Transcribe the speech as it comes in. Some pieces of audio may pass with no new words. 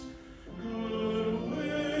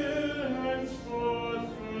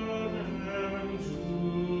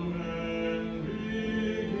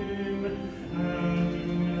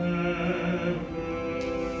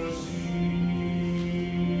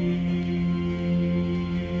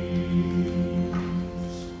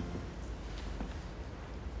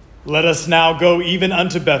Let us now go even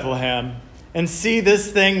unto Bethlehem, and see this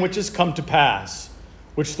thing which is come to pass,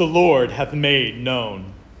 which the Lord hath made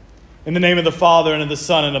known. In the name of the Father, and of the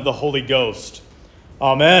Son, and of the Holy Ghost.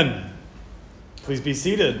 Amen. Please be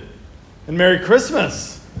seated. And Merry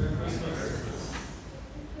Christmas. Merry Christmas.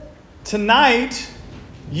 Tonight,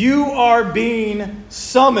 you are being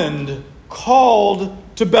summoned, called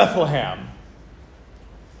to Bethlehem.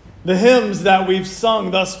 The hymns that we've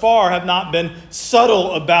sung thus far have not been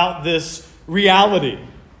subtle about this reality.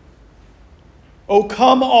 O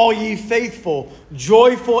come all ye faithful,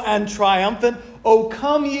 joyful and triumphant. O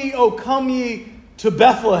come ye to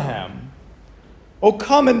Bethlehem. O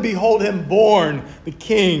come and behold him born, the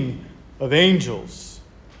King of angels.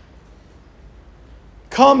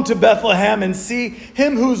 Come to Bethlehem and see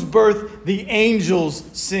him whose birth the angels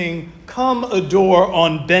sing. Come adore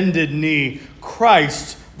on bended knee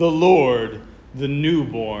Christ the Lord, the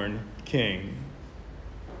newborn King.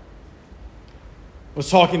 I was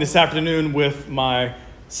talking this afternoon with my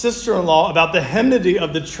sister-in-law about the hymnody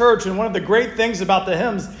of the church, and one of the great things about the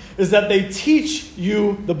hymns is that they teach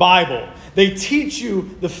you the Bible. They teach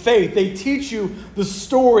you the faith. They teach you the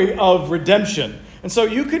story of redemption. And so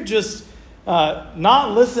you could just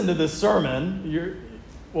not listen to this sermon.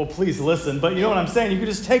 Well, please listen, but you know what I'm saying? You could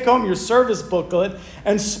just take home your service booklet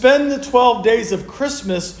and spend the 12 days of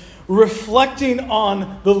Christmas reflecting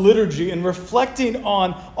on the liturgy and reflecting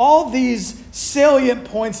on all these salient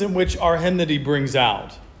points in which our hymnody brings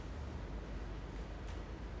out.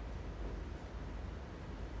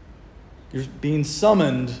 You're being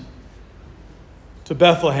summoned to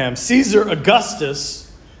Bethlehem. Caesar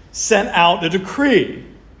Augustus sent out a decree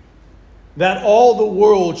that all the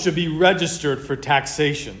world should be registered for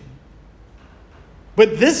taxation.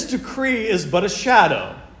 But this decree is but a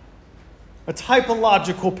shadow, a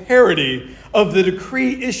typological parody of the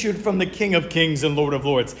decree issued from the King of Kings and Lord of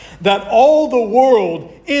Lords, that all the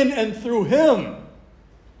world in and through him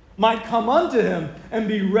might come unto him and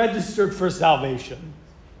be registered for salvation.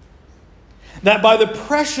 That by the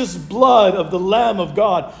precious blood of the Lamb of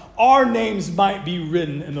God, our names might be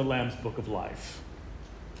written in the Lamb's book of life.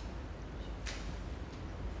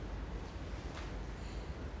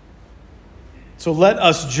 So let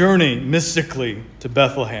us journey mystically to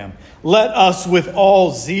Bethlehem. Let us with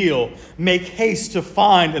all zeal make haste to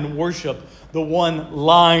find and worship the one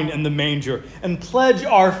lying in the manger, and pledge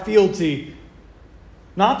our fealty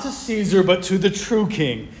not to Caesar but to the true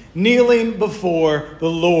King, kneeling before the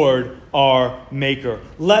Lord our Maker.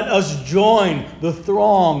 Let us join the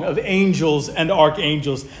throng of angels and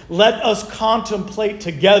archangels. Let us contemplate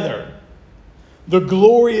together the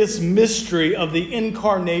glorious mystery of the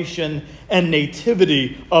incarnation and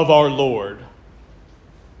nativity of our Lord.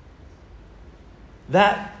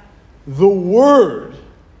 That the Word,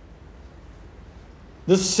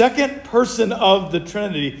 the second person of the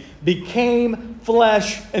Trinity, became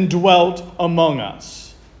flesh and dwelt among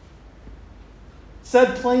us.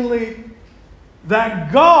 Said plainly,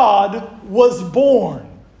 that God was born.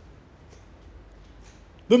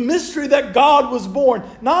 The mystery that God was born,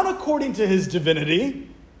 not according to his divinity,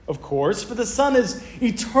 of course, for the Son is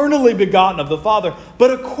eternally begotten of the Father,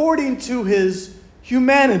 but according to his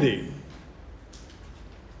humanity.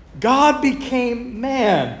 God became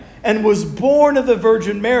man and was born of the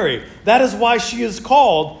Virgin Mary. That is why she is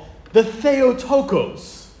called the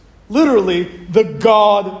Theotokos, literally the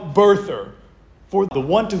God birther. For the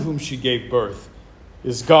one to whom she gave birth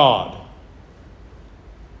is God.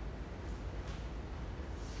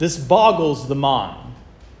 This boggles the mind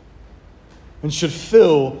and should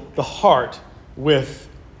fill the heart with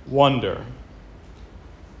wonder.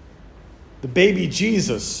 The baby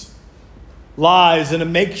Jesus lies in a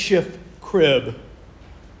makeshift crib,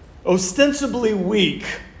 ostensibly weak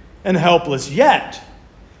and helpless, yet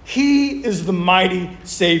he is the mighty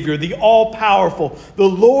Savior, the all-powerful, the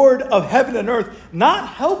Lord of heaven and earth, not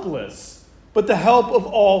helpless, but the help of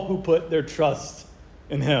all who put their trust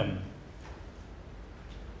in him.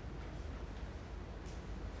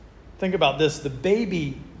 Think about this. The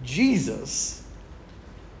baby Jesus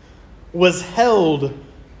was held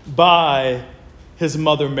by his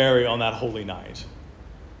mother Mary on that holy night.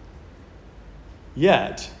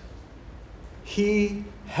 Yet, he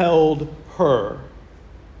held her,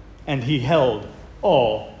 and he held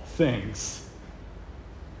all things.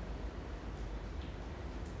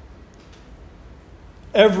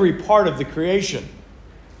 Every part of the creation,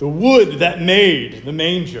 the wood that made the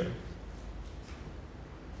manger,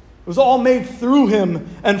 it was all made through him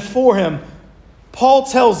and for him. Paul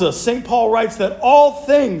tells us, St. Paul writes that all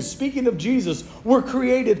things, speaking of Jesus, were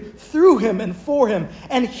created through him and for him.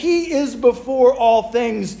 And he is before all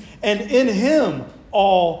things, and in him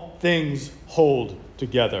all things hold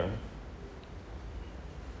together.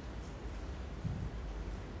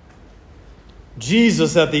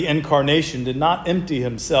 Jesus at the incarnation did not empty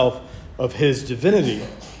himself of his divinity.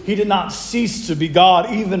 He did not cease to be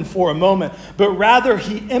God even for a moment, but rather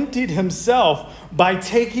he emptied himself by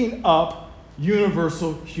taking up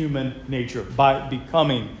universal human nature, by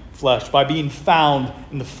becoming flesh, by being found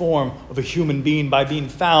in the form of a human being, by being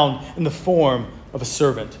found in the form of a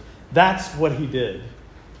servant. That's what he did.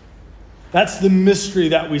 That's the mystery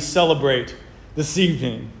that we celebrate this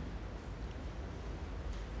evening.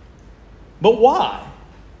 But why?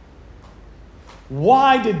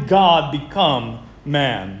 Why did God become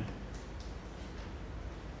man?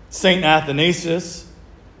 Saint Athanasius,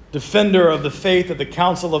 defender of the faith at the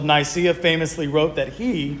Council of Nicaea, famously wrote that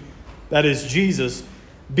he, that is Jesus,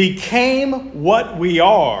 became what we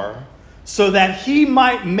are so that he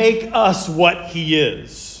might make us what he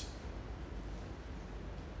is.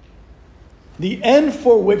 The end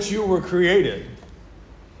for which you were created,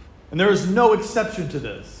 and there is no exception to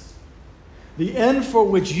this, the end for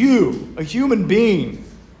which you, a human being,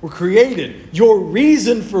 were created, your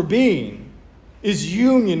reason for being, is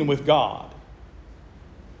union with God.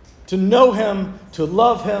 To know him, to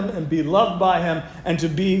love him, and be loved by him, and to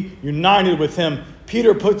be united with him.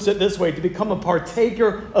 Peter puts it this way, to become a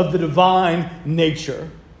partaker of the divine nature.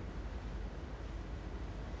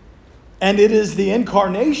 And it is the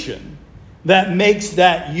incarnation that makes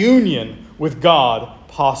that union with God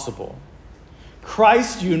possible.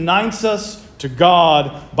 Christ unites us to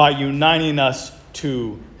God by uniting us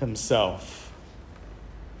to himself.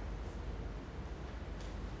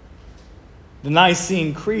 The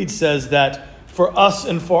Nicene Creed says that for us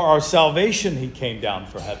and for our salvation he came down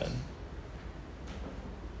from heaven.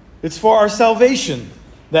 It's for our salvation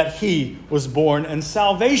that he was born, and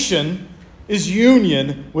salvation is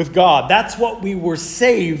union with God. That's what we were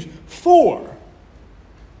saved for.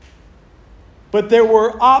 But there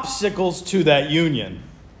were obstacles to that union,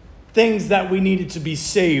 things that we needed to be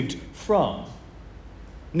saved from,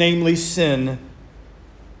 namely sin,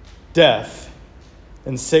 death,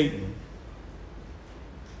 and Satan.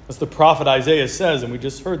 As the prophet Isaiah says, and we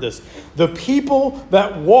just heard this, the people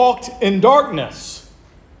that walked in darkness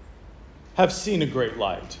have seen a great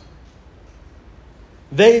light.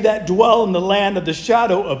 They that dwell in the land of the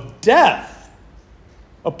shadow of death,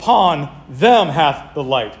 upon them hath the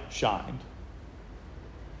light shined.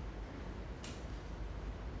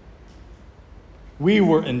 We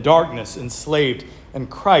were in darkness, enslaved, and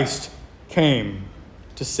Christ came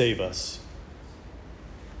to save us.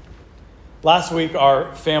 Last week,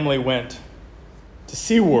 our family went to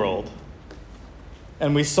SeaWorld,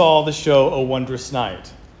 and we saw the show A Wondrous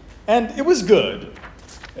Night. And it was good.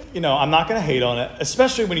 You know, I'm not going to hate on it,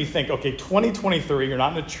 especially when you think, okay, 2023, you're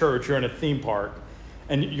not in a church, you're in a theme park,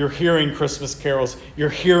 and you're hearing Christmas carols, you're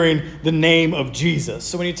hearing the name of Jesus.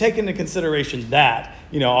 So when you take into consideration that,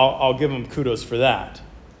 you know, I'll give them kudos for that.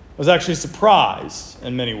 I was actually surprised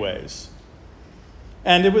in many ways.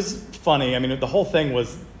 And it was funny. I mean, the whole thing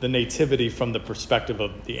was the nativity from the perspective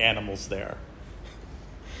of the animals there.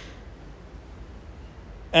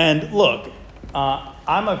 And look,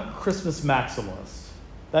 I'm a Christmas maximalist.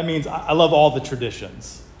 That means I love all the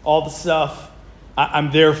traditions, all the stuff.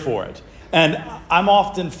 I'm there for it. And I'm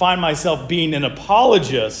often find myself being an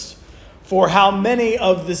apologist for how many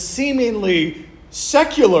of the seemingly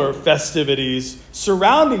secular festivities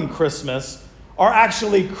surrounding Christmas are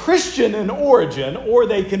actually Christian in origin, or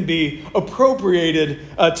they can be appropriated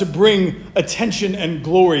to bring attention and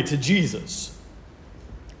glory to Jesus.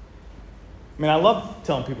 I mean, I love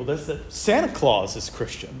telling people this, that Santa Claus is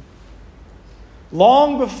Christian.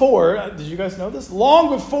 Long before, did you guys know this? Long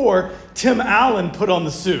before Tim Allen put on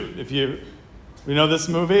the suit. If you know this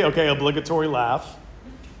movie, okay, obligatory laugh.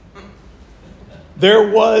 There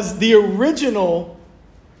was the original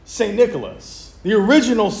St. Nicholas, the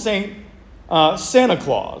original Santa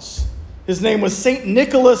Claus. His name was St.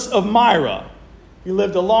 Nicholas of Myra. He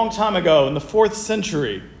lived a long time ago in the 4th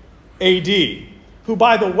century AD, who,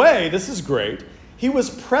 by the way, this is great, he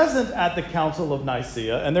was present at the Council of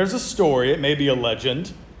Nicaea, and there's a story, it may be a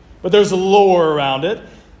legend, but there's a lore around it,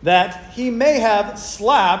 that he may have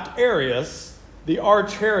slapped Arius, the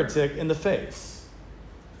arch heretic, in the face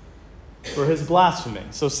for his blasphemy.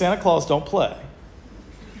 So Santa Claus don't play.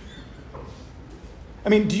 I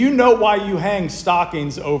mean, do you know why you hang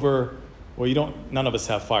stockings over, well, none of us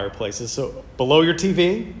have fireplaces, so below your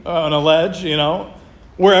TV, on a ledge,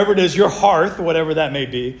 wherever it is, your hearth, whatever that may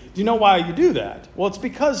be. Do you know why you do that? Well, it's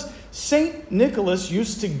because St. Nicholas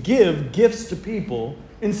used to give gifts to people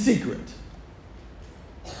in secret.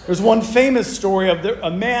 There's one famous story of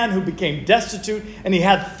a man who became destitute, and he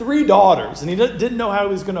had 3 daughters, and he didn't know how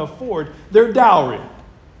he was going to afford their dowry.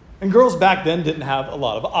 And girls back then didn't have a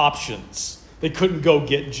lot of options. They couldn't go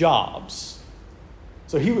get jobs.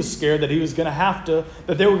 So he was scared that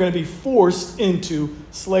that they were going to be forced into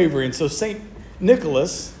slavery. And so St.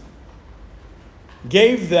 Nicholas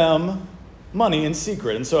gave them money in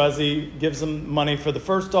secret. And so as he gives them money for the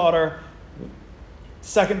first daughter,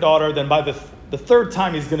 second daughter, then by the third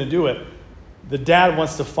time he's going to do it, the dad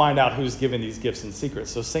wants to find out who's giving these gifts in secret.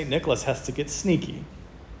 So St. Nicholas has to get sneaky.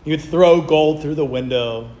 He would throw gold through the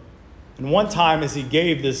window. And one time as he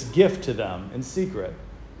gave this gift to them in secret,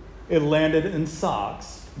 it landed in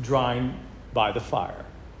socks drying by the fire.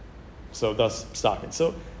 So thus stockings.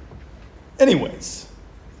 So anyways,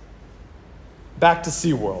 back to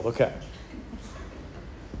SeaWorld, okay.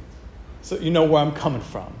 So you know where I'm coming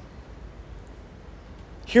from.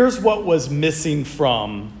 Here's what was missing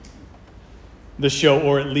from the show,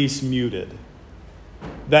 or at least muted.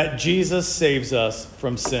 That Jesus saves us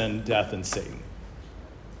from sin, death, and Satan.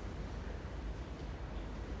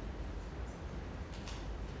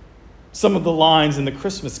 Some of the lines in the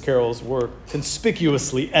Christmas carols were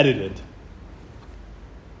conspicuously edited.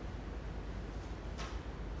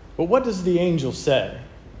 But what does the angel say?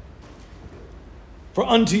 For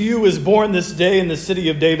unto you is born this day in the city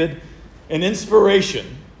of David an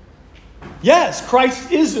inspiration. Yes,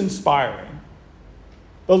 Christ is inspiring.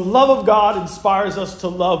 The love of God inspires us to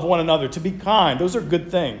love one another, to be kind. Those are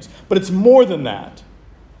good things. But it's more than that.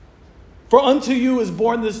 For unto you is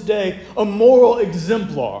born this day a moral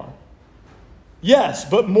exemplar. Yes,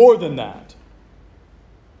 but more than that.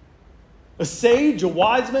 A sage, a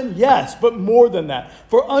wise man? Yes, but more than that.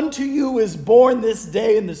 For unto you is born this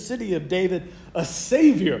day in the city of David a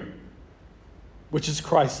Savior, which is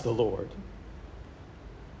Christ the Lord.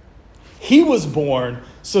 He was born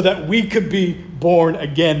so that we could be born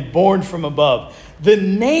again, born from above. The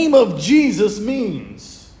name of Jesus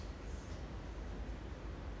means.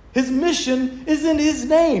 His mission is in his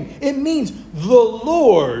name. It means the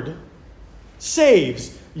Lord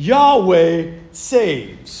saves. Yahweh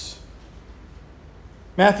saves.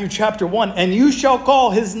 Matthew chapter 1, and you shall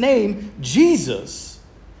call his name Jesus,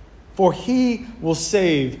 for he will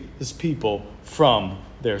save his people from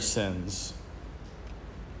their sins.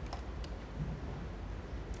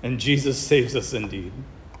 And Jesus saves us indeed.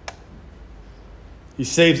 He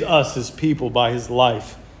saves us, his people, by his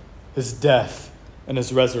life, his death, and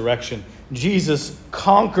his resurrection. Jesus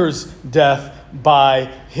conquers death by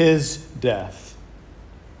his death.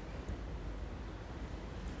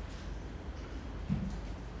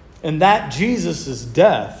 And that Jesus'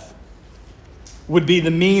 death would be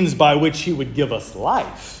the means by which he would give us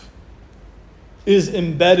life, is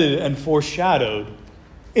embedded and foreshadowed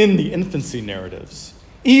in the infancy narratives.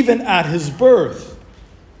 Even at his birth,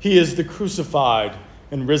 he is the crucified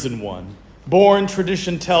and risen one. Born,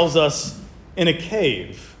 tradition tells us, in a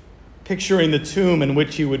cave, picturing the tomb in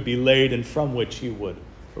which he would be laid and from which he would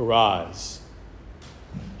arise.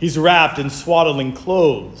 He's wrapped in swaddling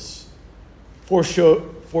clothes,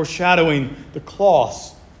 foreshadowing the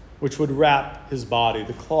cloths which would wrap his body,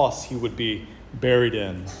 the cloths he would be buried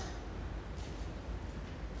in.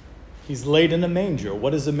 He's laid in a manger.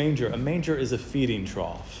 What is a manger? A manger is a feeding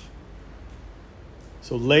trough.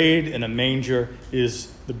 So laid in a manger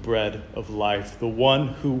is the bread of life, the one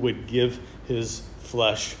who would give his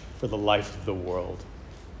flesh for the life of the world.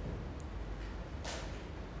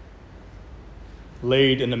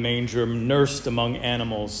 Laid in a manger, nursed among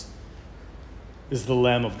animals, is the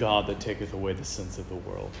Lamb of God that taketh away the sins of the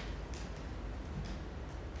world.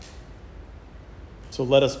 So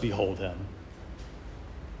let us behold him.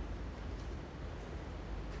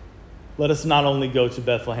 Let us not only go to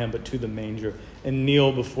Bethlehem, but to the manger and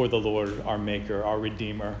kneel before the Lord, our Maker, our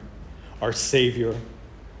Redeemer, our Savior,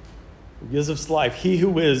 who gives us life. He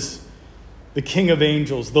who is the King of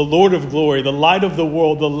angels, the Lord of glory, the light of the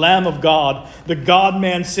world, the Lamb of God, the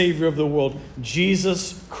God-man Savior of the world,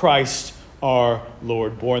 Jesus Christ, our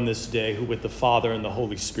Lord, born this day, who with the Father and the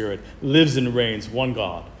Holy Spirit lives and reigns, one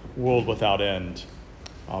God, world without end.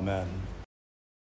 Amen.